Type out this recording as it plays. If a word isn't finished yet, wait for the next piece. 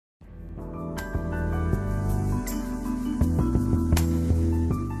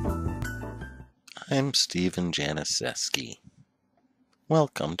I'm Stephen Janiszeski.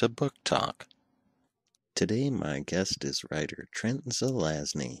 Welcome to Book Talk. Today my guest is writer Trent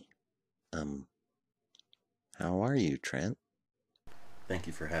Zelazny. How are you, Trent? Thank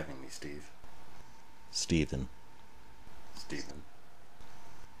you for having me, Steve. Stephen. Stephen.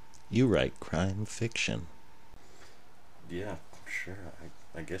 You write crime fiction. Yeah, sure.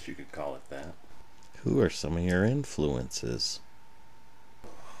 I guess you could call it that. Who are some of your influences?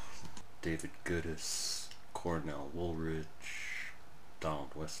 David Goodis, Cornell Woolrich, Donald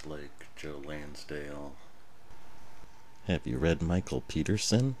Westlake, Joe Lansdale. Have you read Michael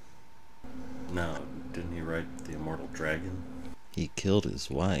Peterson? No, didn't he write The Immortal Dragon? He killed his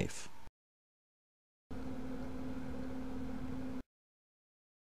wife.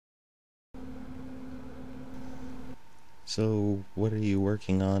 So, what are you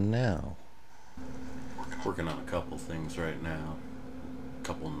working on now? Working on a couple things right now. A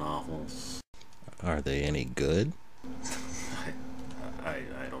couple novels. Are they any good?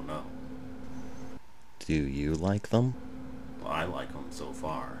 I don't know. Do you like them? Well, I like them so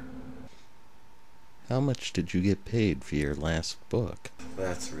far. How much did you get paid for your last book?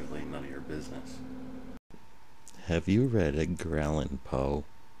 That's really none of your business. Have you read Edgar Allan Poe?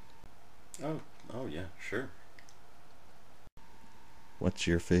 Oh yeah, sure. What's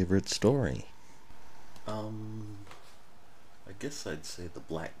your favorite story? I guess I'd say The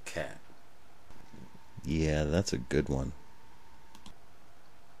Black Cat. Yeah, that's a good one.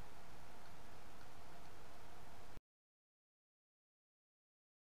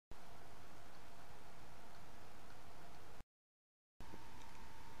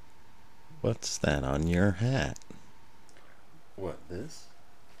 What's that on your hat? What, this?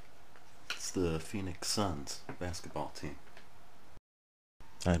 It's the Phoenix Suns basketball team.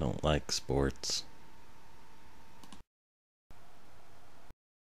 I don't like sports.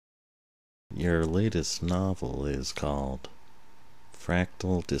 Your latest novel is called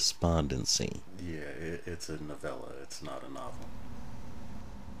Fractal Despondency. Yeah, it's a novella. It's not a novel.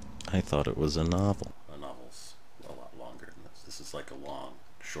 I thought it was a novel. A novel's a lot longer than this. This is like a long,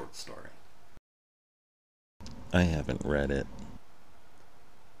 short story. I haven't read it.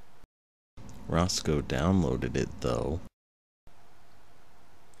 Roscoe downloaded it, though.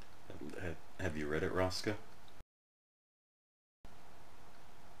 Have you read it, Roscoe?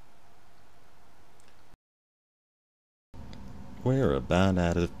 We're about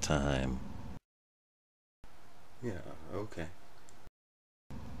out of time. Yeah, okay.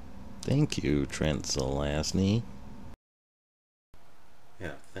 Thank you, Trent Zelazny.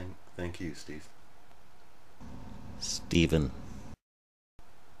 Yeah, thank you, Steve. Stephen.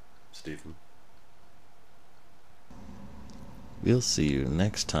 Stephen. We'll see you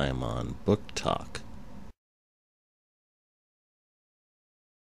next time on Book Talk.